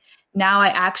 okay, now I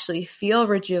actually feel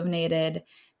rejuvenated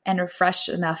and refreshed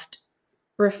enough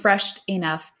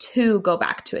to go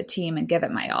back to a team and give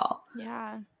it my all.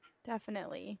 Yeah,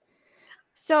 definitely.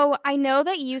 So I know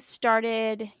that you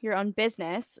started your own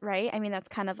business, right? I mean, that's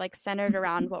kind of like centered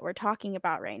around what we're talking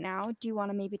about right now. Do you want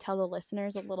to maybe tell the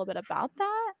listeners a little bit about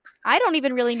that? I don't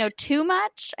even really know too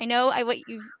much. I know what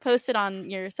you've posted on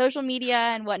your social media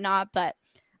and whatnot, but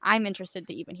I'm interested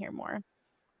to even hear more.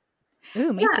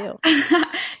 Ooh, me too.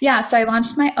 Yeah. So I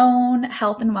launched my own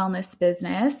health and wellness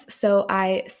business. So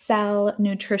I sell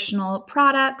nutritional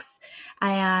products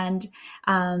and,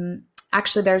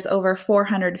 actually there's over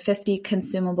 450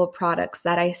 consumable products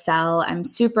that I sell. I'm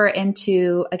super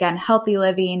into, again, healthy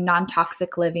living,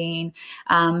 non-toxic living.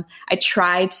 I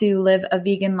try to live a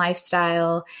vegan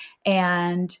lifestyle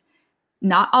and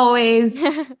not always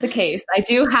the case. I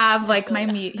do have like my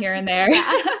meat here and there.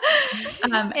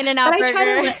 In-N-Out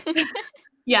burger.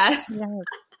 Yes.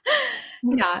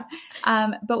 Yeah.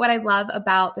 But what I love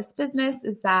about this business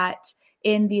is that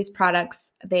in these products,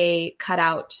 they cut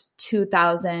out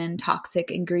 2,000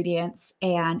 toxic ingredients.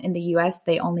 And in the US,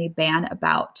 they only ban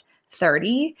about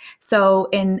 30. So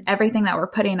in everything that we're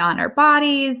putting on our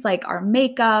bodies, like our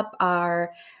makeup,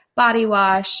 our body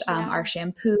wash, our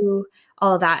shampoo,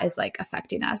 all of that is like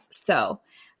affecting us. So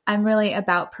I'm really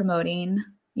about promoting,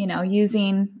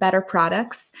 using better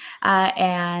products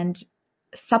and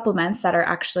supplements that are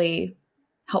actually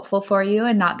helpful for you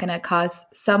and not going to cause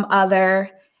some other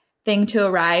thing to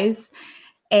arise.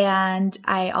 And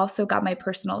I also got my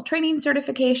personal training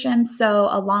certification. So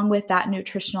along with that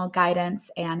nutritional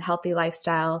guidance and healthy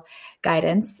lifestyle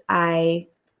guidance, I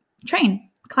train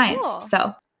clients. Cool.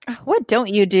 So what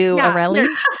don't you do, Aurelie?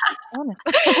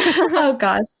 Oh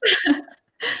gosh.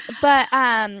 But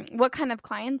what kind of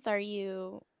clients are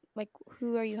you, like,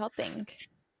 who are you helping?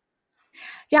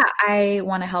 Yeah, I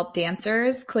want to help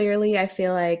dancers. Clearly, I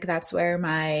feel like that's where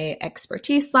my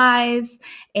expertise lies,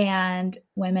 and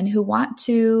women who want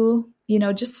to,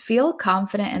 just feel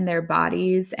confident in their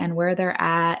bodies and where they're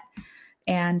at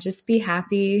and just be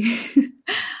happy.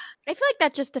 I feel like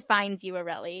that just defines you,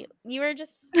 Aurelie. You are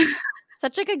just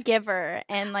such like a giver,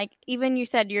 and like even you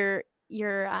said your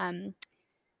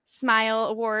Smile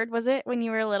Award, was it when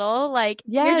you were little? Like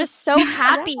you're just so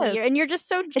happy, and you're just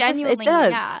so genuinely. It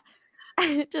does. Yeah.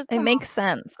 It makes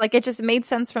sense. Like it just made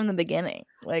sense from the beginning.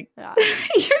 Like you're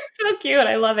so cute.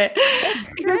 I love it.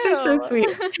 You guys are so sweet.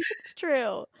 It's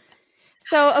true.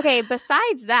 So, okay,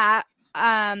 besides that,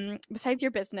 besides your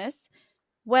business,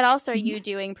 what else are you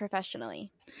doing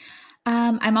professionally?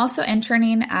 I'm also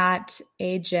interning at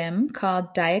a gym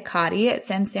called Diacati. It's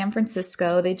in San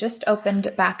Francisco. They just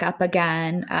opened back up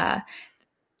again.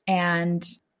 And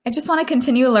I just want to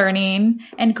continue learning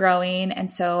and growing. And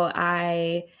so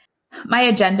my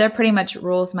agenda pretty much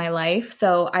rules my life.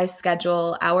 So I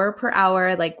schedule hour per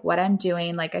hour, like what I'm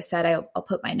doing. Like I said, I'll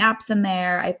put my naps in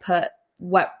there. I put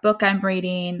what book I'm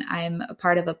reading. I'm a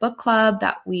part of a book club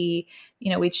that we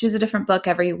choose a different book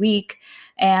every week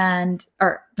we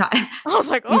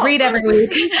read every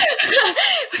week.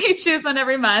 We choose one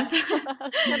every month.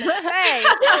 Hey,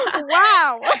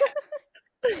 wow.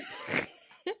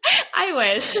 I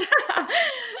wish.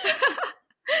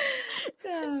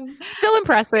 Still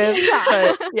impressive.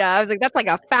 But yeah, I was like, that's like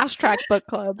a fast track book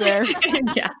club there.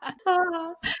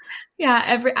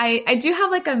 I do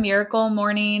have like a miracle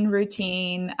morning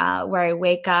routine where I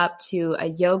wake up to a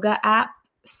yoga app.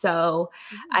 So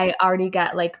I already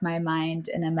get like my mind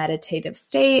in a meditative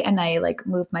state, and I like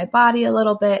move my body a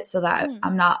little bit so that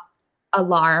I'm not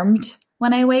alarmed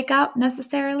when I wake up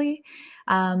necessarily.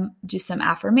 Do some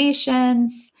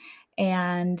affirmations,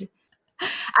 and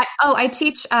I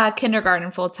teach kindergarten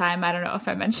full time. I don't know if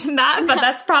I mentioned that, but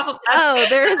that's probably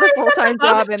there is a full time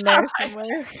job in there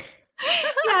somewhere.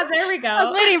 Yeah, there we go. I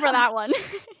was waiting for that one.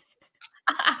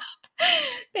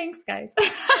 Thanks, guys.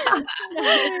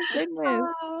 Goodness.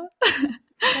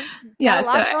 Yeah, a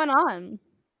lot going on.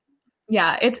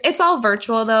 Yeah, it's all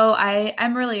virtual though.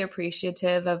 I'm really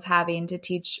appreciative of having to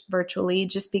teach virtually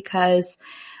just because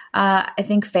I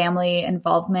think family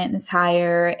involvement is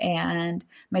higher, and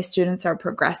my students are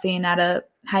progressing at a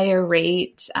higher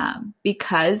rate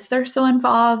because they're so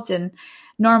involved. And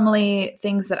normally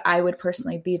things that I would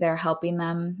personally be there helping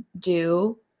them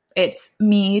do, it's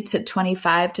me to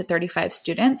 25 to 35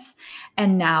 students.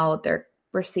 And now they're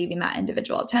receiving that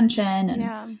individual attention,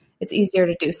 and it's easier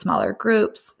to do smaller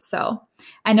groups. So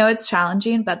I know it's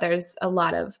challenging, but there's a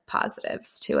lot of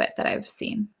positives to it that I've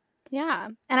seen. Yeah.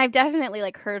 And I've definitely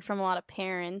like heard from a lot of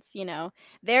parents,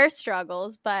 their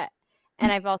struggles,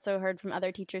 and I've also heard from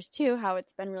other teachers too, how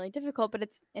it's been really difficult, but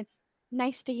it's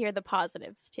nice to hear the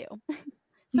positives too,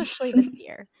 especially this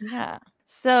year. Yeah.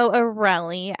 So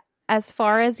Aurelie, as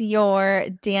far as your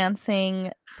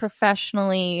dancing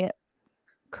professionally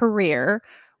career,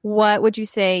 what would you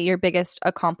say your biggest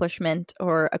accomplishment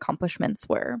or accomplishments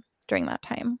were during that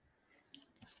time?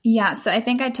 Yeah, so I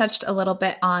think I touched a little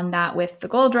bit on that with the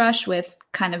Gold Rush, with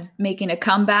kind of making a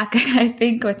comeback, I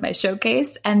think, with my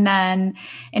showcase. And then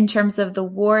in terms of the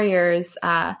Warriors,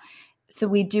 so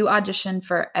we do audition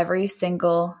for every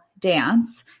single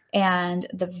dance. And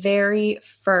the very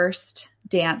first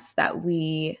dance that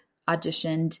we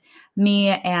auditioned, me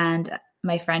and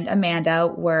my friend Amanda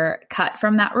were cut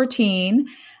from that routine.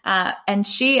 And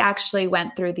she actually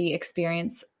went through the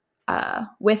experience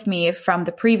with me from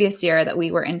the previous year that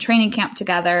we were in training camp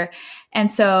together.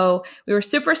 And so we were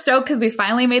super stoked because we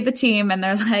finally made the team, and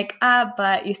they're like,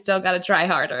 but you still got to try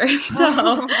harder.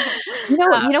 So, you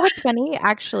know what's funny?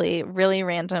 Actually, really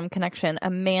random connection.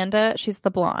 Amanda, she's the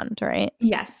blonde, right?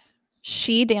 Yes.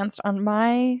 She danced on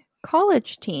my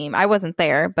college team. I wasn't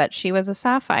there, but she was a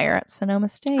Sapphire at Sonoma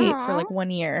State for like Aw.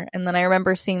 1 year. And then I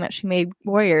remember seeing that she made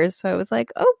Warriors. So I was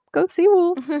like, oh, go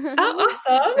Seawolves. Oh,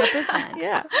 awesome. Represent.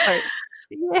 Yeah.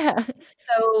 Yeah.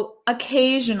 So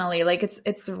occasionally, like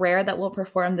it's rare that we'll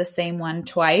perform the same one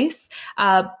twice,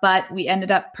 but we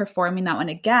ended up performing that one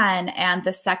again. And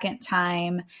the second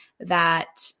time that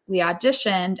we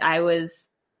auditioned, I was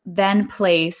then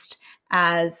placed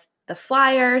as the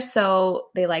flyer. So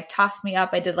they like tossed me up.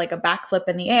 I did like a backflip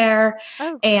in the air,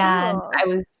 Oh, and cool. I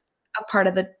was a part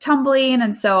of the tumbling.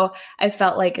 And so I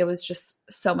felt like it was just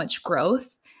so much growth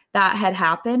that had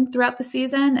happened throughout the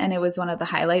season. And it was one of the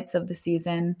highlights of the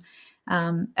season,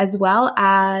 as well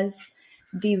as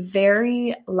the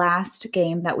very last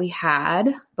game that we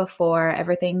had before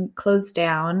everything closed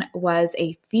down was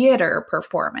a theater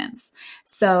performance.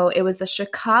 So it was a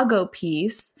Chicago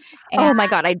piece. Oh my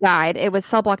God, I died. It was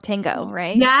Cell Block Tango,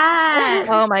 right? Yes.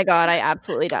 Oh my God, I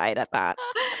absolutely died at that.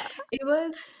 It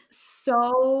was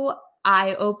so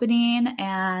eye-opening.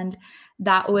 And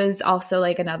that was also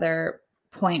like another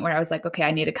point where I was like, okay,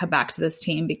 I need to come back to this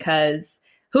team because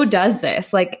who does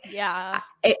this? Like, Yeah.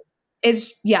 it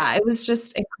was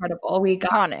just incredible. We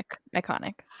got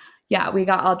Iconic. Yeah, we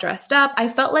got all dressed up. I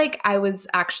felt like I was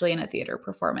actually in a theater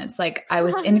performance. Like I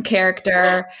was in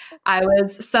character. I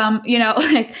was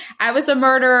like I was a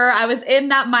murderer. I was in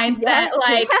that mindset. Yeah.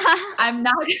 Like I'm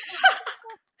not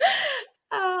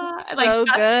So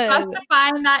good.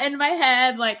 justifying that in my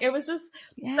head. Like it was just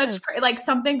Yes. like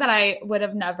something that I would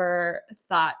have never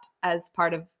thought as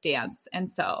part of dance. And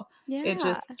so it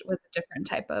just was a different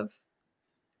type of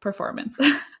performance.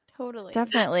 Totally.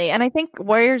 Definitely. And I think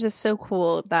Warriors is so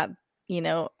cool that,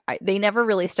 they never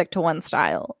really stick to one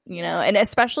style, and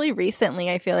especially recently,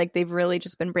 I feel like they've really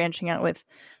just been branching out with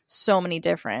so many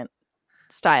different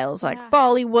styles, like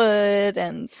Bollywood,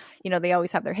 and, they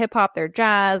always have their hip hop, their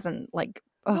jazz, and like,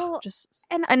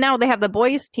 and now they have the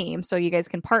boys team, so you guys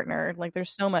can partner. Like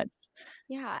there's so much.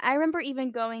 Yeah. I remember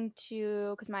even going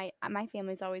to, because my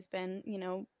family's always been,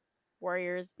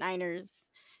 Warriors, Niners,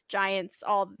 Giants,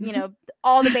 all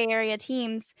all the Bay Area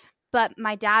teams, but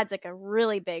my dad's like a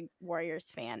really big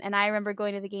Warriors fan, and I remember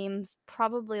going to the games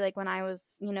probably like when I was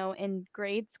in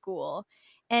grade school,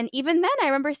 and even then I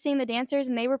remember seeing the dancers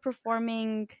and they were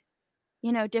performing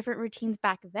different routines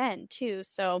back then too,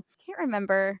 so I can't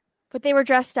remember, but they were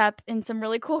dressed up in some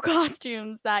really cool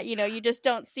costumes that you just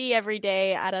don't see every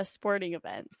day at a sporting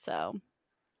event. So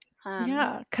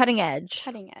cutting edge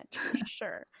for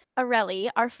sure. Areli,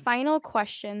 our final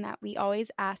question that we always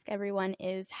ask everyone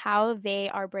is how they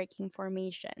are breaking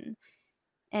formation.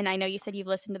 And I know you said you've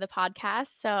listened to the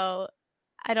podcast, so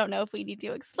I don't know if we need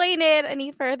to explain it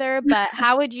any further, but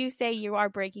how would you say you are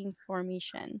breaking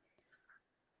formation?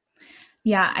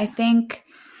 Yeah, I think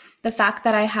the fact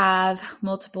that I have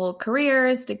multiple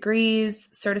careers, degrees,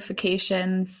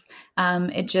 certifications,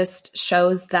 it just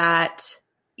shows that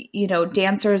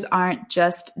dancers aren't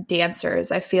just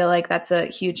dancers. I feel like that's a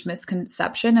huge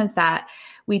misconception, is that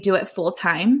we do it full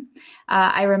time.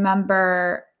 I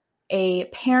remember a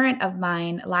parent of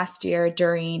mine last year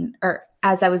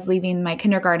as I was leaving my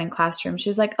kindergarten classroom, she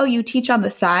was like, "Oh, you teach on the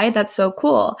side? That's so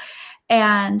cool."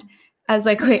 And I was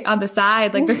like, "Wait, on the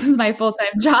side? Like this is my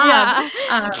full-time job."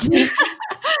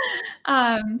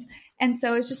 And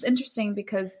so it's just interesting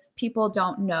because people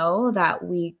don't know that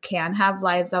we can have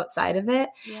lives outside of it.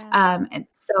 Yeah. And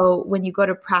so when you go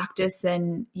to practice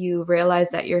and you realize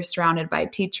that you're surrounded by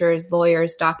teachers,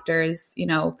 lawyers, doctors,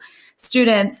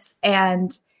 students,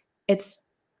 and it's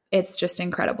just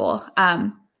incredible.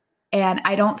 And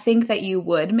I don't think that you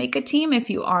would make a team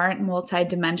if you aren't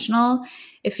multidimensional,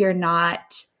 if you're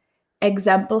not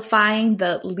exemplifying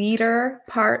the leader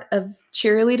part of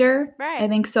cheerleader. Right. I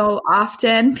think so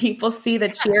often people see the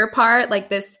cheer part, like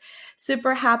this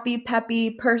super happy, peppy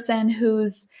person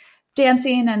who's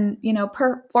dancing and,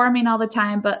 performing all the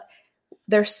time, but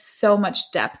there's so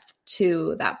much depth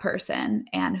to that person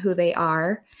and who they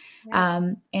are.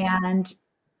 Right. And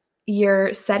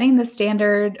you're setting the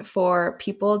standard for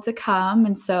people to come.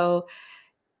 And so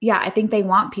yeah, I think they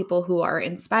want people who are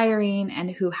inspiring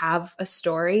and who have a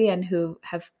story and who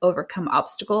have overcome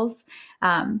obstacles.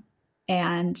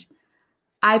 And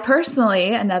I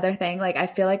personally, another thing, like I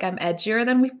feel like I'm edgier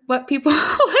than what people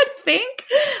would think.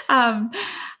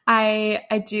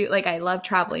 I do, like, I love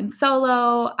traveling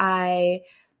solo. I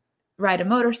ride a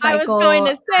motorcycle. I was going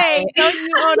to say, don't you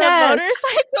own a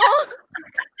motorcycle?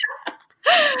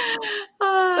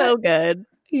 So good.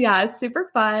 Yeah, super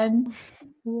fun.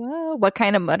 Whoa, what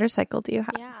kind of motorcycle do you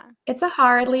have? Yeah. It's a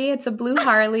Harley. It's a blue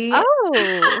Harley.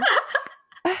 Oh.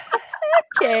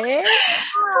 Okay.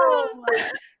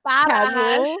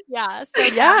 casual. Yeah. So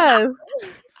Yes.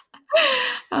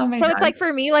 Oh my So god. it's like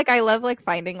for me, like I love like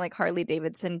finding like Harley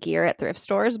Davidson gear at thrift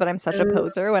stores, but I'm such a Ooh.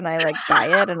 poser when I like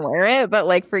buy it and wear it. But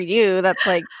like for you, that's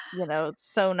like, it's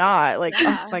so not like,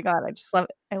 Yeah. oh my God,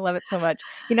 I love it so much.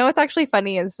 What's actually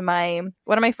funny is one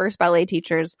of my first ballet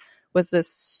teachers was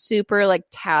this super like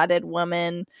tatted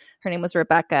woman. Her name was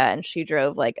Rebecca, and she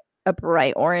drove like a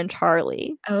bright orange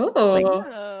Harley.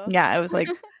 Oh. Yeah, it was like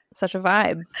such a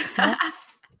vibe. Yeah.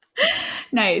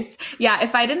 Nice. Yeah,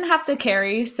 if I didn't have to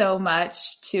carry so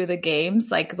much to the games,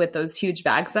 like with those huge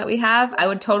bags that we have, I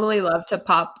would totally love to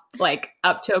pop like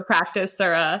up to a practice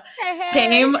or a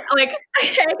game. Like,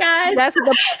 hey guys. That's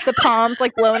the palms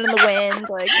like blowing in the wind.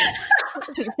 Like,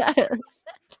 yes.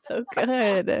 So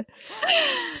good.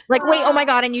 Like, wait, oh my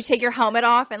God, and you take your helmet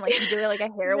off and like you do it like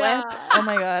a hair whip. Oh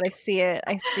my God, I see it.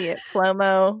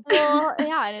 Slow-mo. Well,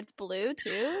 yeah, and it's blue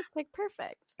too. It's like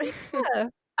perfect. Yeah.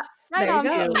 Right There on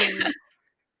you go. theme.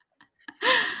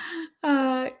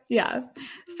 Yeah.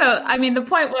 So, I mean, the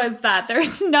point was that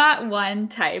there's not one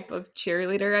type of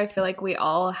cheerleader. I feel like we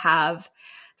all have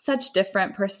such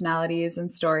different personalities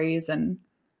and stories and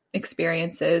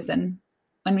experiences. And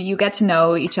when you get to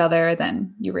know each other,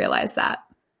 then you realize that.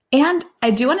 And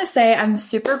I do want to say I'm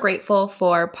super grateful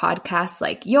for podcasts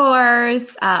like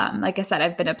yours. Like I said,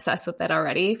 I've been obsessed with it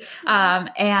already.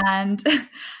 And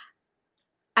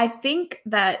I think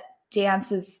that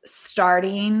dance is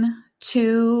starting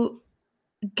to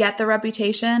get the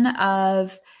reputation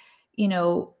of,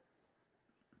 being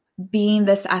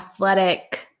this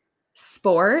athletic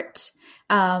sport.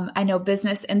 I know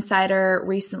Business Insider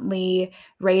recently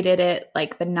rated it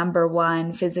like the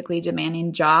 -- physically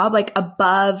demanding job, like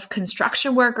above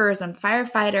construction workers and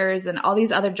firefighters and all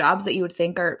these other jobs that you would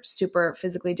think are super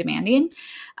physically demanding.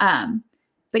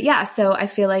 But yeah, so I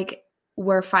feel like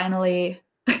we're finally,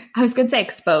 I was going to say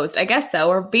exposed. I guess so.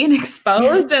 We're being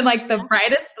exposed in like the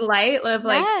brightest light of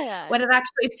like what it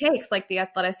actually takes, like the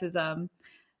athleticism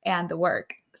and the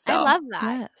work. So I love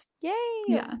that. Yes.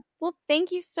 Yay. Yeah. Well,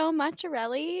 thank you so much,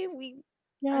 Aurelie. We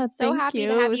Yeah, are so happy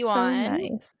to have you on.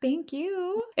 Nice. Thank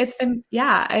you. It's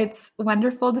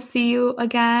wonderful to see you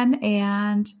again.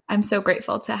 And I'm so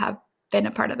grateful to have been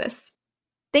a part of this.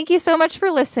 Thank you so much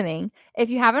for listening. If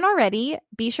you haven't already,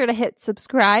 be sure to hit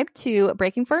subscribe to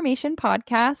Breaking Formation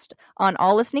podcast on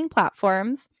all listening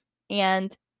platforms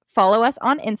and follow us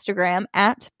on Instagram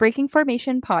at Breaking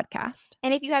Formation Podcast.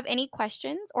 And if you have any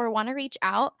questions or want to reach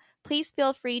out, please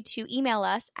feel free to email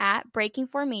us at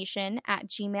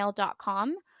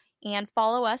breakingformation@gmail.com and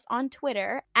follow us on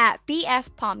Twitter at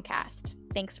BFPomcast.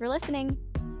 Thanks for listening.